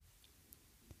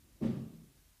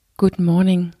Good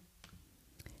morning.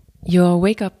 Your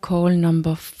wake-up call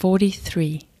number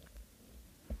 43.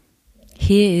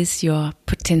 Here is your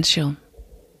potential.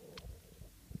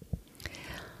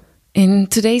 In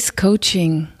today's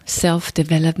coaching,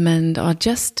 self-development, or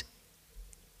just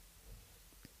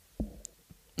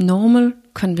normal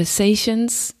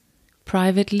conversations,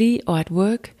 privately or at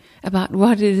work, about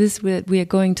what it is that we are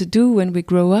going to do when we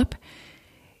grow up,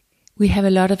 we have a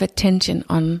lot of attention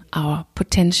on our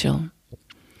potential.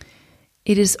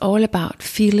 It is all about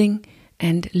feeling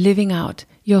and living out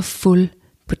your full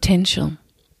potential.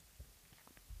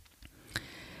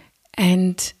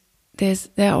 And there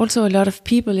are also a lot of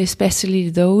people,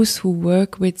 especially those who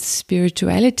work with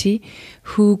spirituality,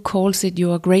 who calls it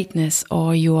your greatness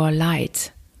or your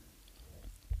light.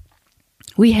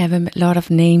 We have a lot of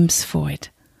names for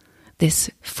it, this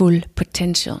full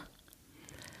potential.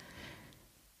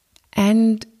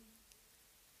 And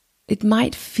it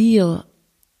might feel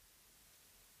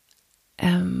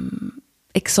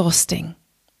exhausting,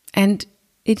 and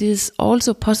it is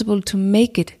also possible to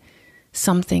make it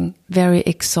something very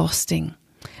exhausting.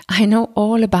 I know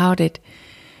all about it,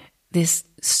 this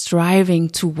striving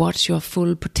towards your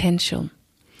full potential.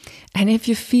 And if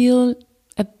you feel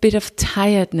a bit of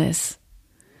tiredness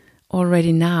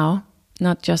already now,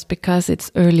 not just because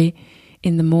it's early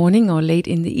in the morning or late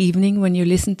in the evening when you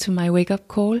listen to my wake-up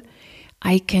call,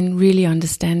 I can really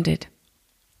understand it.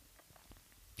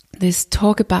 This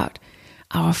talk about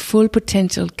our full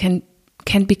potential can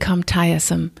become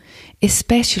tiresome,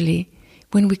 especially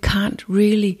when we can't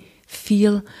really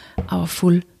feel our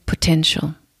full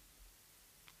potential.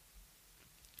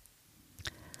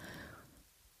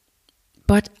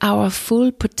 But our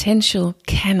full potential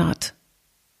cannot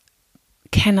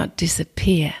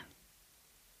disappear.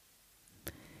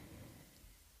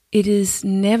 It is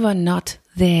never not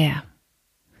there.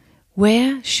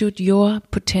 Where should your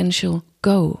potential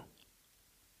go?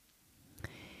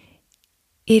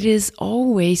 It is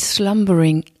always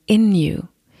slumbering in you.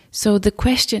 So the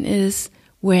question is,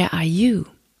 where are you?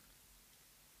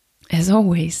 As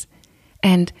always.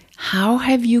 And how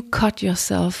have you cut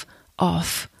yourself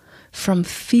off from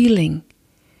feeling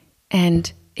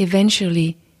and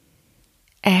eventually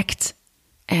act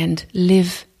and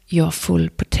live your full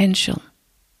potential?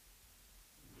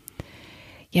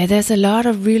 Yeah, there's a lot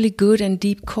of really good and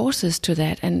deep courses to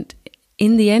that, and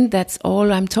in the end, that's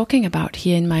all I'm talking about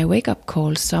here in my wake-up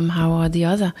call, somehow or the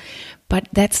other. But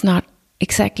that's not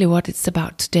exactly what it's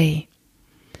about today.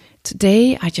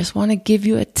 Today, I just want to give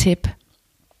you a tip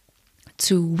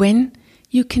to when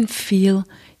you can feel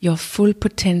your full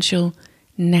potential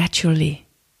naturally,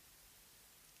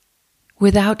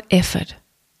 without effort,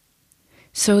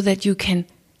 so that you can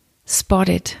spot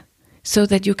it, so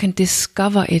that you can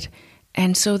discover it,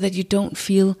 and so that you don't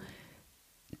feel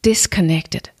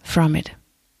disconnected from it.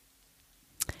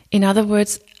 In other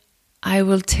words, I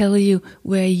will tell you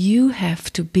where you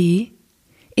have to be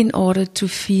in order to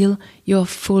feel your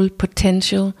full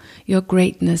potential, your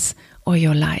greatness, or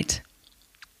your light.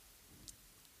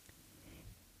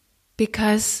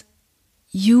 Because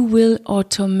you will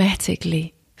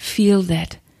automatically feel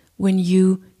that when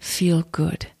you feel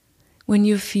good, when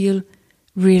you feel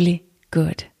really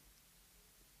good.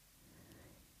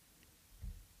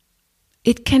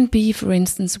 It can be, for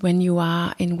instance, when you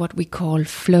are in what we call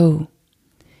flow,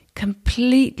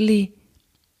 completely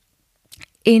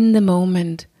in the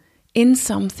moment, in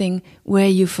something where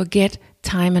you forget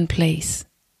time and place.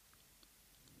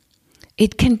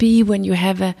 It can be when you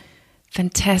have a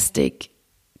fantastic,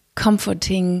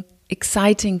 comforting,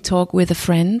 exciting talk with a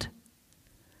friend.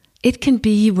 It can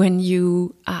be when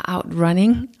you are out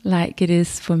running, like it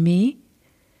is for me.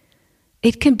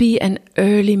 It can be an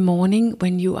early morning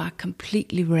when you are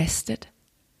completely rested.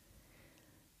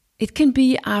 It can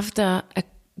be after a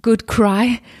good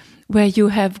cry where you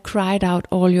have cried out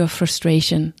all your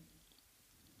frustration.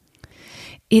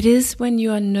 It is when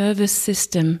your nervous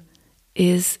system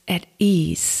is at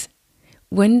ease,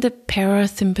 when the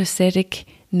parasympathetic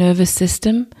nervous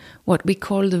system, what we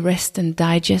call the rest and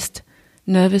digest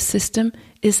nervous system,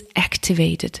 is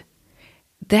activated.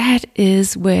 That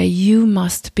is where you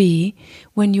must be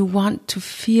when you want to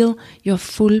feel your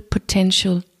full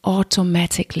potential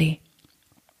automatically.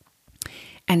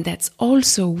 And that's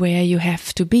also where you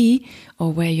have to be,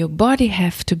 or where your body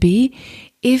have to be,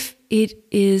 if it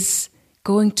is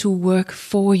going to work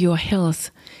for your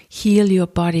health, heal your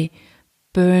body,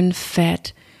 burn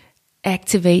fat,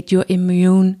 activate your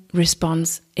immune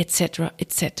response, etc.,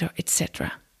 etc.,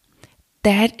 etc.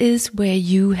 That is where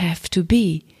you have to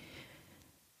be.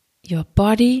 Your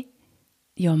body,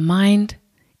 your mind,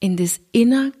 in this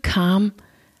inner calm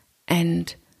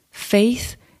and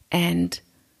faith and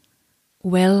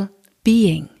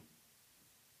well-being.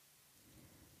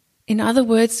 In other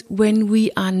words, when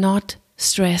we are not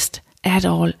stressed at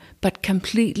all, but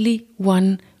completely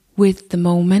one with the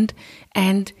moment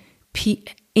and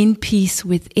in peace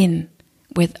within,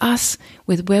 with us,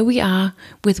 with where we are,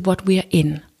 with what we are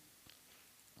in.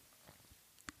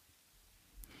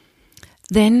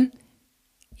 Then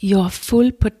your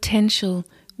full potential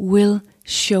will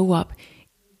show up.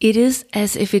 It is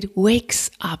as if it wakes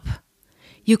up.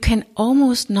 You can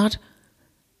almost not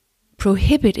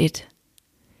prohibit it.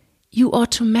 You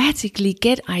automatically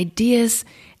get ideas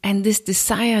and this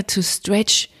desire to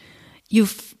stretch.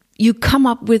 You come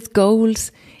up with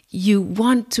goals. You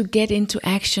want to get into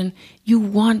action. You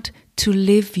want to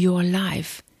live your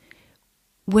life.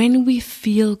 When we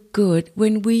feel good,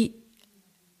 when we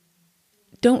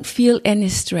don't feel any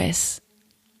stress,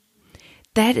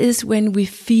 that is when we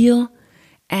feel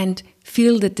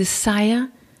the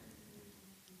desire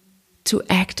to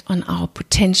act on our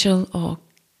potential or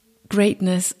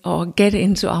greatness or get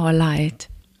into our light.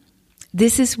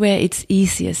 This is where it's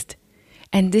easiest.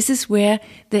 And this is where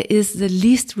there is the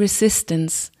least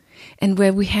resistance and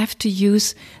where we have to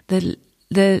use the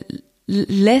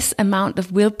less amount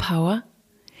of willpower.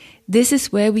 This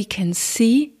is where we can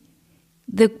see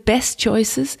the best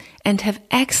choices and have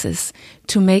access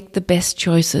to make the best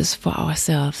choices for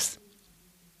ourselves.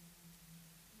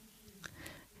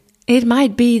 It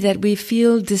might be that we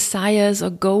feel desires or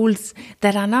goals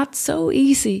that are not so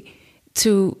easy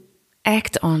to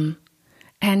act on,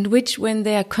 and which, when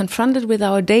they are confronted with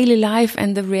our daily life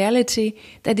and the reality,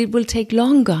 that it will take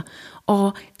longer,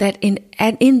 or that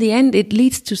in the end it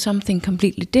leads to something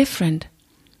completely different.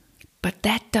 But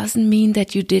that doesn't mean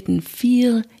that you didn't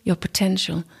feel your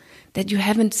potential, that you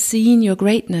haven't seen your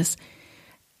greatness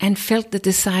and felt the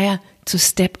desire to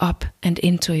step up and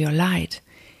into your light.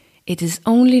 It is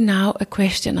only now a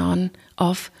question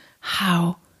of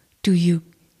how do you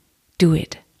do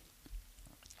it.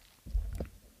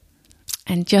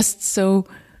 And just so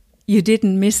you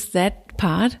didn't miss that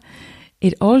part,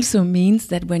 it also means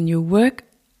that when you work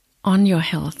on your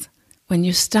health, when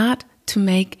you start to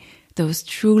make those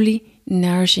truly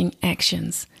nourishing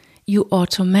actions, you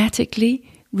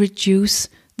automatically reduce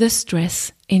the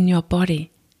stress in your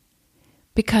body.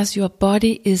 Because your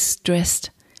body is stressed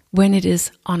when it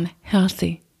is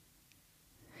unhealthy.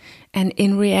 And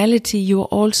in reality, you are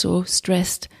also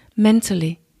stressed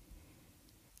mentally.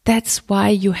 That's why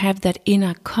you have that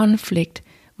inner conflict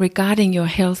regarding your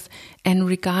health and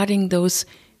regarding those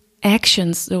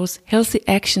actions, those healthy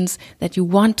actions that you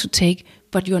want to take,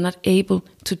 but you're not able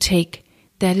to take.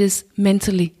 That is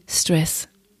mentally stress.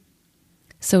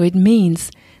 So it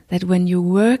means that when you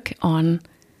work on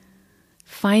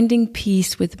finding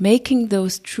peace with making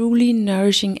those truly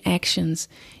nourishing actions,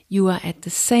 you are at the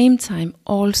same time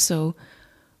also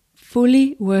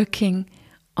fully working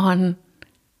on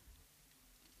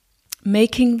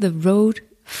making the road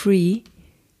free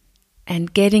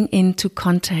and getting into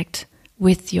contact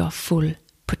with your full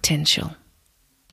potential.